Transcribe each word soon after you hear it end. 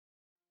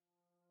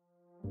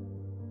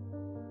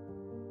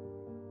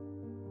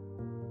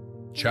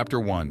Chapter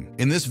 1.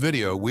 In this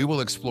video, we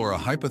will explore a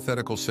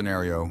hypothetical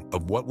scenario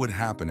of what would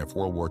happen if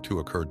World War II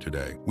occurred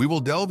today. We will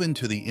delve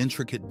into the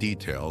intricate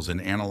details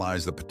and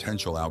analyze the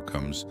potential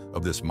outcomes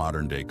of this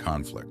modern-day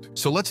conflict.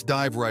 So let's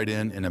dive right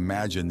in and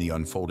imagine the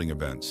unfolding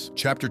events.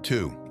 Chapter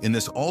 2. In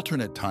this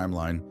alternate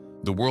timeline,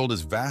 the world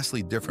is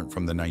vastly different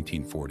from the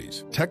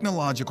 1940s.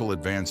 Technological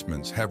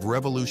advancements have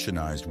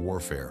revolutionized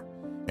warfare,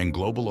 and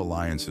global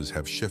alliances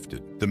have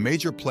shifted. The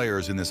major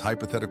players in this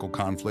hypothetical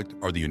conflict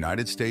are the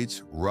United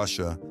States,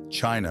 Russia,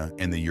 China,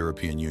 and the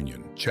European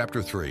Union.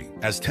 Chapter 3.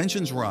 As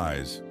tensions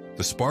rise,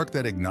 the spark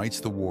that ignites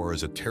the war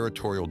is a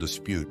territorial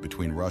dispute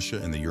between Russia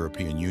and the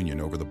European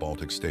Union over the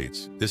Baltic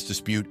states. This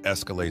dispute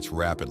escalates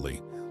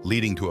rapidly,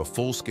 leading to a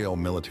full-scale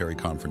military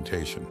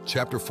confrontation.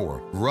 Chapter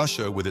 4.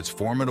 Russia, with its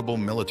formidable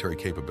military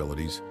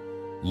capabilities,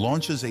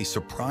 launches a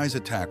surprise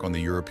attack on the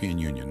European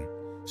Union,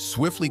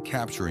 swiftly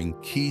capturing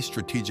key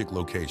strategic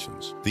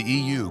locations. The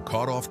EU,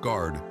 caught off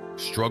guard,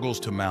 struggles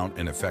to mount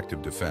an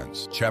effective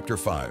defense. Chapter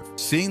 5.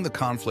 Seeing the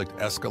conflict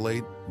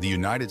escalate, the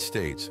United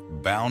States,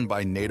 bound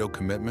by NATO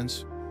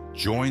commitments,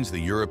 joins the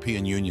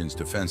European Union's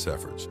defense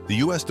efforts. The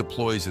US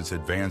deploys its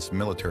advanced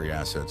military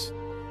assets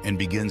and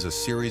begins a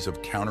series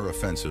of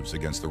counter-offensives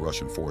against the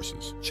Russian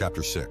forces.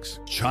 Chapter 6.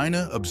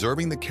 China,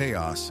 observing the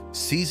chaos,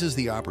 seizes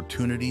the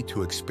opportunity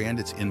to expand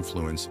its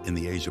influence in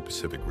the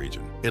Asia-Pacific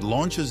region. It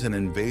launches an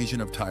invasion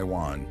of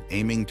Taiwan,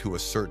 aiming to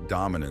assert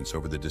dominance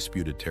over the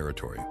disputed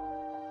territory.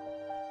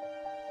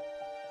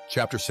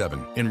 Chapter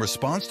 7. In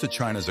response to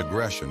China's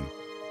aggression,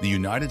 the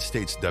United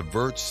States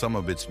diverts some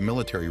of its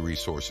military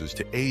resources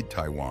to aid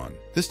Taiwan.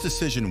 This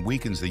decision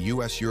weakens the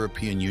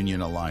US-European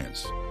Union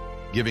alliance,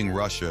 giving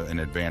Russia an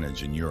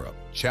advantage in Europe.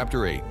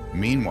 Chapter 8.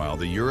 Meanwhile,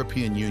 the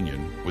European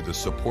Union, with the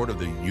support of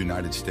the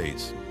United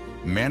States,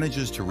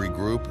 manages to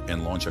regroup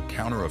and launch a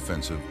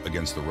counteroffensive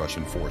against the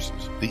Russian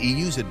forces. The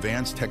EU's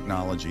advanced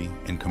technology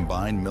and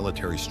combined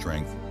military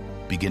strength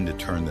begin to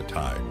turn the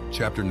tide.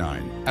 Chapter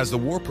 9. As the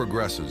war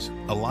progresses,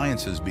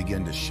 alliances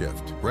begin to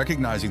shift.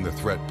 Recognizing the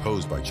threat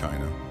posed by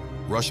China,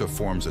 Russia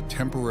forms a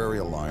temporary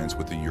alliance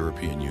with the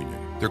European Union.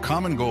 Their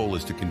common goal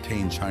is to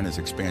contain China's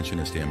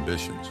expansionist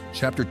ambitions.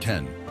 Chapter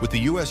 10. With the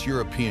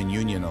US-European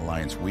Union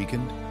alliance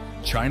weakened,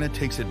 China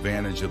takes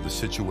advantage of the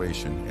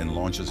situation and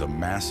launches a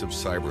massive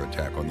cyber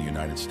attack on the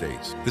United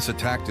States. This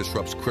attack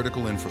disrupts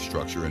critical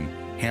infrastructure and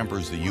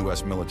hampers the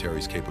US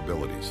military's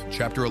capabilities.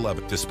 Chapter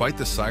 11. Despite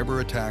the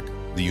cyber attack,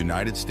 the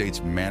United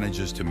States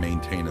manages to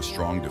maintain a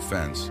strong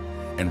defense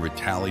and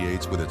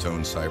retaliates with its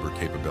own cyber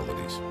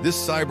capabilities.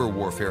 This cyber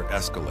warfare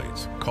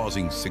escalates,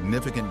 causing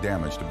significant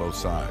damage to both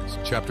sides.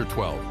 Chapter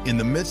 12. In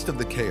the midst of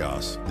the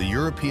chaos, the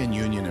European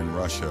Union and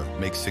Russia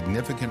make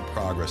significant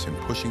progress in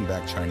pushing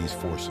back Chinese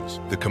forces.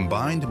 The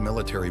combined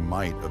military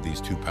might of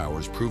these two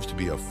powers proves to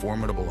be a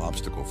formidable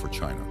obstacle for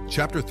China.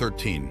 Chapter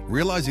 13.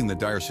 Realizing the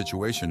dire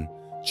situation,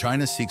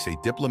 China seeks a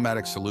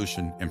diplomatic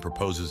solution and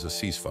proposes a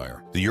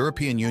ceasefire. The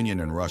European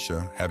Union and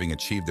Russia, having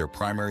achieved their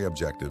primary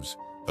objectives,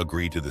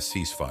 agree to the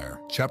ceasefire.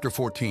 Chapter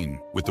 14.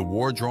 With the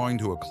war drawing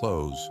to a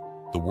close,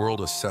 the world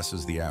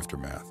assesses the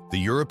aftermath. The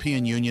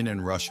European Union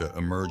and Russia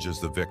emerge as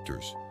the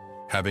victors,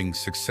 having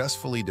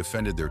successfully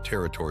defended their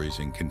territories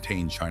and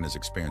contained China's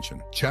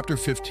expansion. Chapter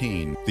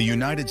 15. The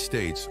United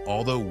States,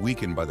 although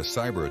weakened by the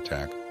cyber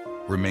attack,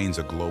 remains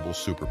a global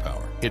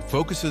superpower. It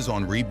focuses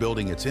on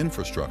rebuilding its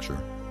infrastructure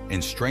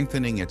and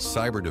strengthening its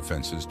cyber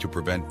defenses to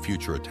prevent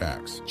future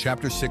attacks.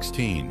 Chapter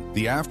 16.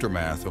 The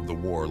aftermath of the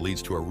war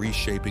leads to a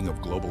reshaping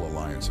of global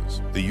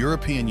alliances. The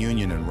European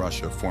Union and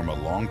Russia form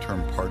a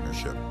long-term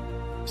partnership,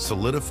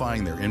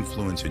 solidifying their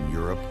influence in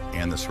Europe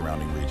and the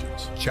surrounding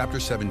regions. Chapter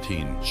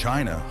 17.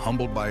 China,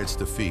 humbled by its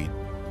defeat,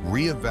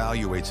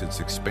 reevaluates its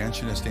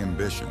expansionist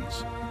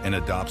ambitions and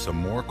adopts a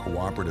more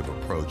cooperative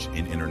approach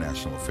in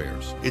international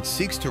affairs. It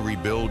seeks to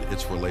rebuild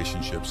its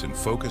relationships and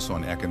focus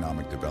on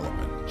economic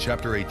development.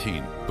 Chapter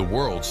 18. The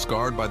world,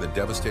 scarred by the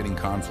devastating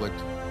conflict,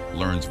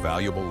 learns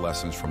valuable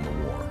lessons from the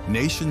war.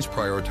 Nations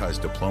prioritize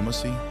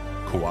diplomacy,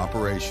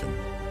 cooperation,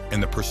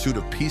 and the pursuit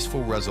of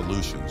peaceful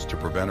resolutions to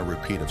prevent a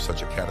repeat of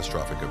such a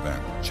catastrophic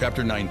event.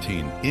 Chapter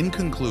 19. In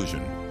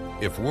conclusion,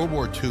 if World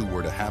War II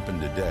were to happen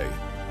today,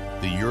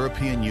 the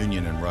European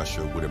Union and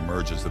Russia would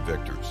emerge as the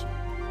victors,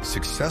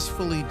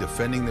 successfully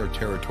defending their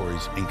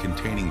territories and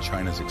containing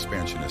China's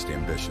expansionist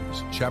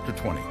ambitions. Chapter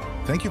 20.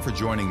 Thank you for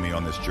joining me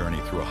on this journey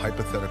through a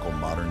hypothetical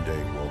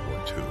modern-day World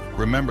War II.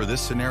 Remember, this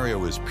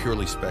scenario is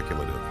purely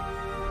speculative,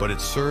 but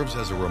it serves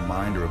as a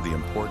reminder of the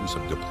importance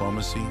of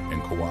diplomacy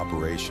and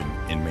cooperation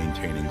in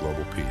maintaining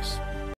global peace.